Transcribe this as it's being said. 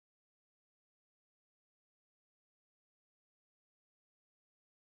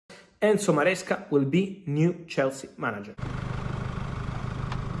Enzo Maresca will be new Chelsea manager.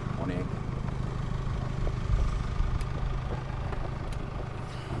 Morning.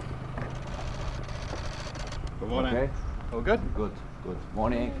 Good morning. Okay. All good? Good.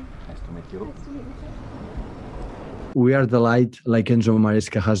 Morning. Nice to meet you. We are the light, like Enzo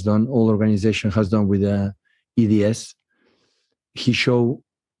Maresca has done, all organization has done with EDS.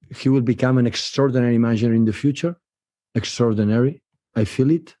 He will become an extraordinary manager in the future. Extraordinary. I feel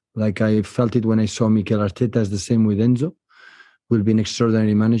it. Like I felt it when I saw Mikel Arteta, as the same with Enzo. Will be an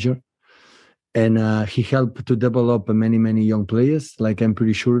extraordinary manager. And he helped to develop many young players. Like I'm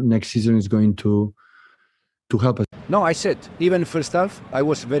pretty sure next season is going to help us. No, I said, even first half, I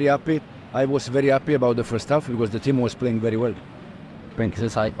was very happy. I was very happy about the first half because the team was playing very well. Thank you,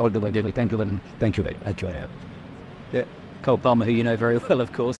 all the way, thank you, and thank you. Yeah. Cole Palmer, who you know very well,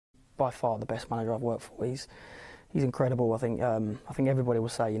 of course. By far the best manager I've worked for. He's incredible. I think everybody will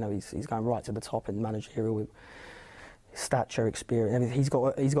say, you know, he's going right to the top in managerial with stature, experience, everything.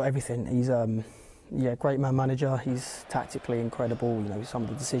 He's got everything. He's great man manager. He's tactically incredible. You know, some of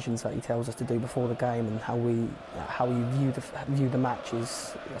the decisions that he tells us to do before the game and how we view the match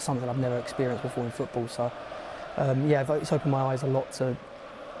is something I've never experienced before in football. So it's opened my eyes a lot to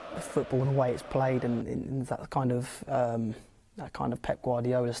football and the way it's played, and in that kind of Pep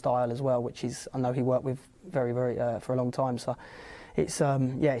Guardiola style as well, which I know he worked with very for a long time. So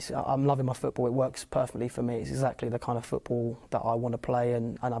I'm loving my football. It works perfectly for me. It's exactly the kind of football that I want to play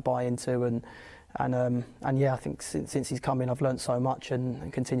and I buy into. And I think since he's come in, I've learned so much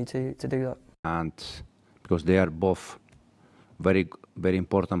and continue to do that. And because they are both very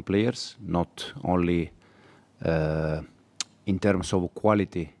important players, not only in terms of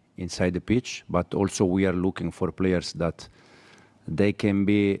quality inside the pitch, but also we are looking for players that they can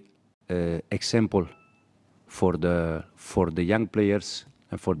be example for the young players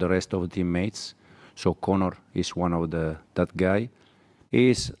and for the rest of the teammates. So Conor is one of that guy. He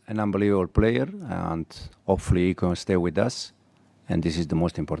is an unbelievable player, and hopefully he can stay with us. And this is the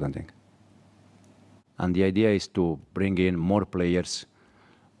most important thing. And the idea is to bring in more players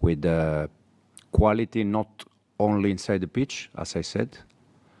with quality, not only inside the pitch, as I said,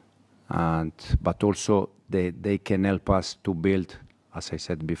 but also they can help us to build, as I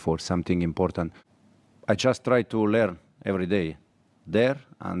said before, something important. I just try to learn every day, there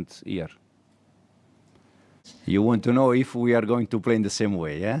and here. You want to know if we are going to play in the same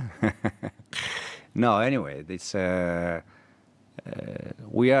way, yeah? No, anyway, it's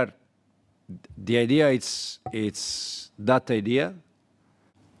we are. The idea it's that idea.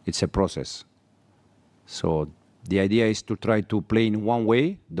 It's a process. So the idea is to try to play in one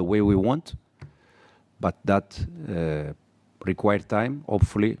way, the way we want, but that requires time.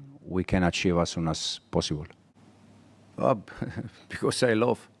 Hopefully, we can achieve as soon as possible. Because I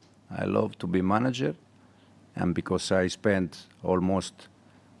love to be manager, and because I spent almost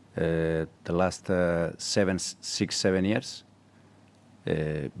the last 6-7 years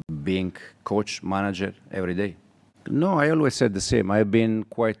being coach, manager every day. No, I always said the same. I've been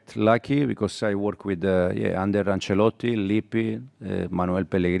quite lucky because I work with under Ancelotti, Lippi, Manuel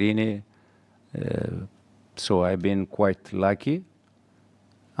Pellegrini. So I've been quite lucky,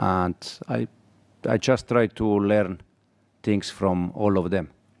 and I just try to learn things from all of them.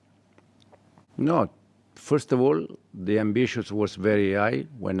 No, first of all, the ambition was very high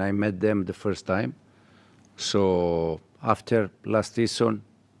when I met them the first time. So after last season,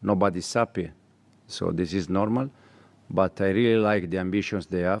 nobody's happy. So this is normal. But I really like the ambitions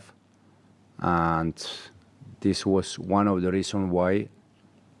they have. And this was one of the reasons why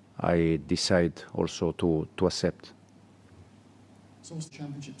I decided also to accept. So it's the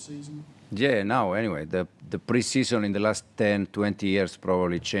championship season? Yeah, now anyway, the pre-season in the last 10, 20 years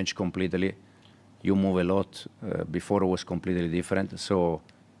probably changed completely. You move a lot. Before it was completely different. So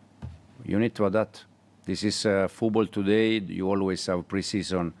you need to adapt. This is football today. You always have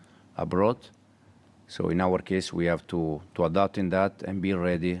pre-season abroad. So in our case, we have to adapt in that and be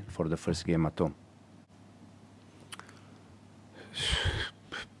ready for the first game at home.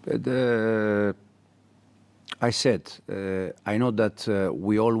 I said, I know that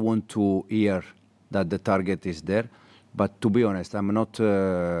we all want to hear that the target is there, but to be honest, I'm not,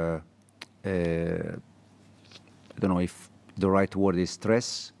 I don't know if the right word is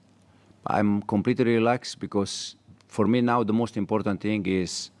stress. I'm completely relaxed because for me now the most important thing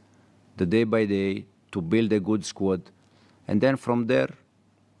is the day by day to build a good squad, and then from there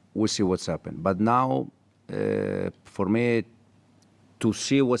we'll see what's happened. But now for me to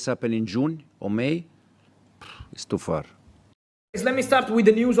see what's happened in June or May, it's too far. Let me start with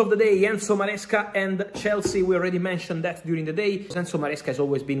the news of the day. Enzo Maresca and Chelsea. We already mentioned that during the day. Enzo Maresca has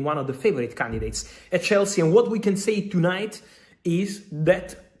always been one of the favorite candidates at Chelsea. And what we can say tonight is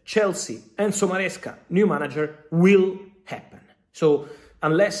that Chelsea, Enzo Maresca, new manager, will happen. So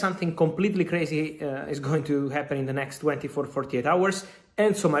unless something completely crazy is going to happen in the next 24-48 hours,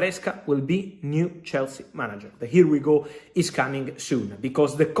 Enzo Maresca will be new Chelsea manager. The here we go is coming soon,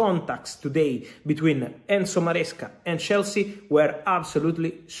 because the contacts today between Enzo Maresca and Chelsea were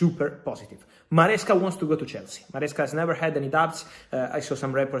absolutely super positive. Maresca wants to go to Chelsea. Maresca has never had any doubts. I saw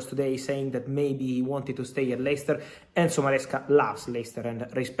some reports today saying that maybe he wanted to stay at Leicester. Enzo Maresca loves Leicester and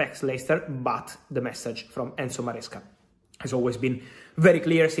respects Leicester, but the message from Enzo Maresca has always been very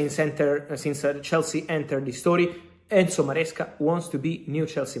clear since Chelsea entered the story. Enzo Maresca wants to be new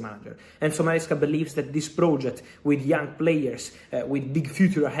Chelsea manager. Enzo Maresca believes that this project with young players, with big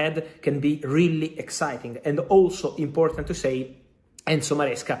future ahead, can be really exciting. And also important to say, Enzo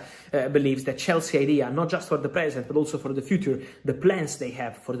Maresca believes that Chelsea idea, not just for the present, but also for the future, the plans they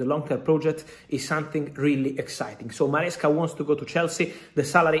have for the long-term project is something really exciting. So Maresca wants to go to Chelsea. The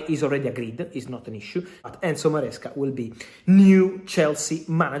salary is already agreed, is not an issue. But Enzo Maresca will be new Chelsea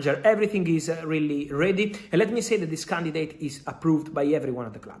manager. Everything is really ready. And let me say that this candidate is approved by everyone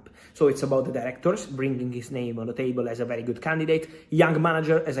at the club. So it's about the directors bringing his name on the table as a very good candidate. Young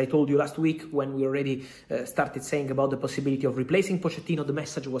manager, as I told you last week, when we already started saying about the possibility of replacing Pochettino, the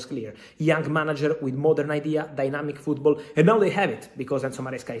message was clear. Young manager with modern idea, dynamic football, and now they have it because Enzo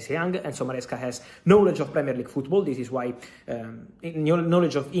Maresca is young. Enzo Maresca has knowledge of Premier League football. This is why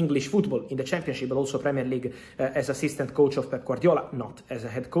knowledge of English football in the Championship, but also Premier League as assistant coach of Pep Guardiola, not as a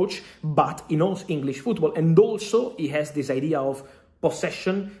head coach, but he knows English football, and also he has this idea of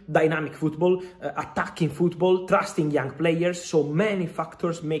possession, dynamic football, attacking football, trusting young players. So many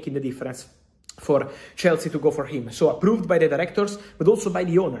factors making the difference for Chelsea to go for him. So approved by the directors, but also by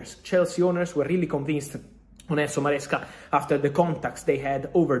the owners. Chelsea owners were really convinced on Enzo Maresca after the contacts they had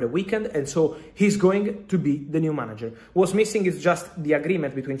over the weekend, and so he's going to be the new manager. What's missing is just the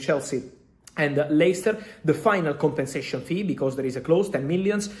agreement between Chelsea and Leicester, the final compensation fee, because there is a clause, 10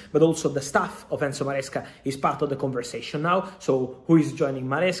 million, but also the staff of Enzo Maresca is part of the conversation now. So who is joining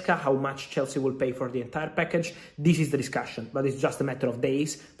Maresca, how much Chelsea will pay for the entire package, this is the discussion, but it's just a matter of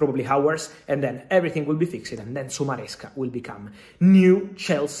days, probably hours, and then everything will be fixed, and then Enzo Maresca will become new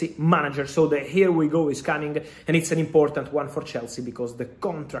Chelsea manager. So the here we go is coming, and it's an important one for Chelsea because the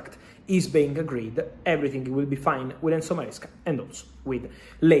contract is being agreed. Everything will be fine with Enzo Maresca and also with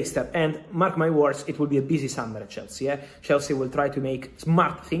Leicester. And mark my words, it will be a busy summer at Chelsea. Chelsea will try to make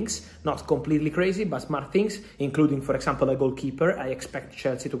smart things, not completely crazy, but smart things, including, for example, a goalkeeper. I expect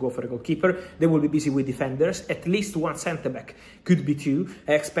Chelsea to go for a goalkeeper. They will be busy with defenders, at least one centre-back, could be two.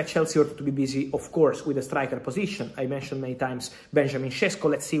 I expect Chelsea also to be busy, of course, with the striker position. I mentioned many times Benjamin Sesko.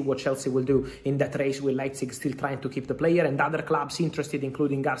 Let's see what Chelsea will do in that race with Leipzig still trying to keep the player, and other clubs interested,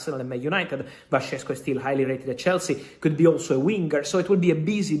 including Arsenal and Man United. But Sesko is still highly rated at Chelsea, could be also a winger. So it will be a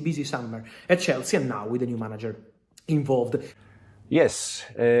busy summer at Chelsea, and now with a new manager involved. Yes,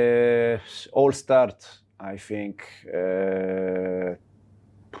 all start, I think,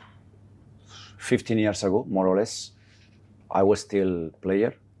 15 years ago, more or less. I was still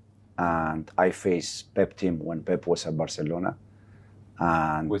player, and I faced Pep team when Pep was at Barcelona.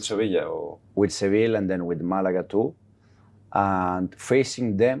 And with Sevilla? Or? With Sevilla, and then with Malaga too. And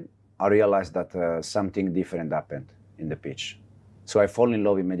facing them, I realized that something different happened in the pitch. So I fall in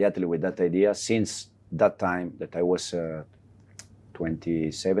love immediately with that idea. Since that time that I was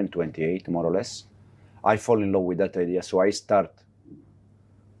 27, 28, more or less, I fall in love with that idea. So I start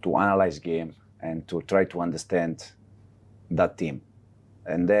to analyze game and to try to understand that team.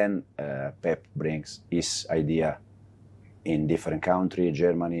 And then Pep brings his idea in different countries,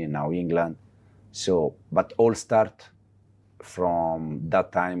 Germany, now England. So, but all start from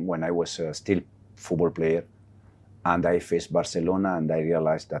that time when I was still football player. And I faced Barcelona, and I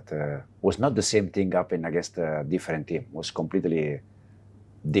realized that was not the same thing happening against a different team. It was completely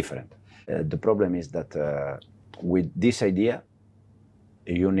different. The problem is that with this idea,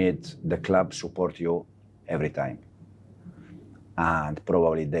 you need the club support you every time, and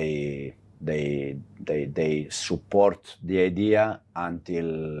probably they support the idea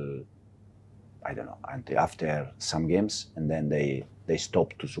until, I don't know, until after some games, and then they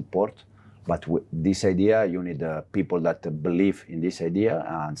stop to support. But with this idea, you need people that believe in this idea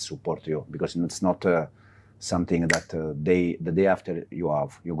and support you, because it's not something that the day after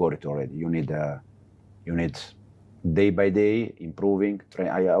you got it already. You need day by day improving.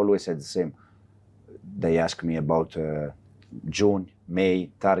 I always said the same. They ask me about June, May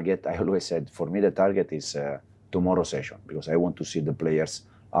target. I always said, for me the target is tomorrow session, because I want to see the players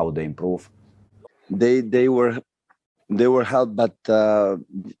how they improve. They were helped, but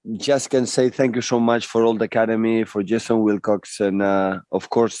just can say thank you so much for all the academy, for Jason Wilcox, and of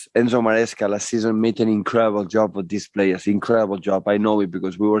course Enzo Maresca last season made an incredible job with these players. Incredible job. I know it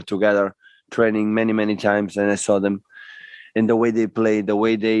because we were together training many times, and I saw them in the way they play, the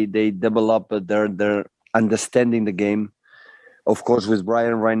way they develop their understanding the game. Of course, with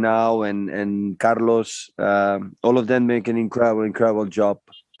Brian right now and Carlos, all of them make an incredible job.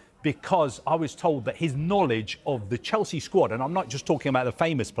 Because I was told that his knowledge of the Chelsea squad, and I'm not just talking about the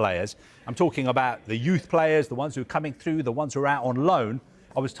famous players, I'm talking about the youth players, the ones who are coming through, the ones who are out on loan.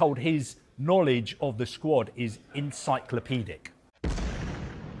 I was told his knowledge of the squad is encyclopedic.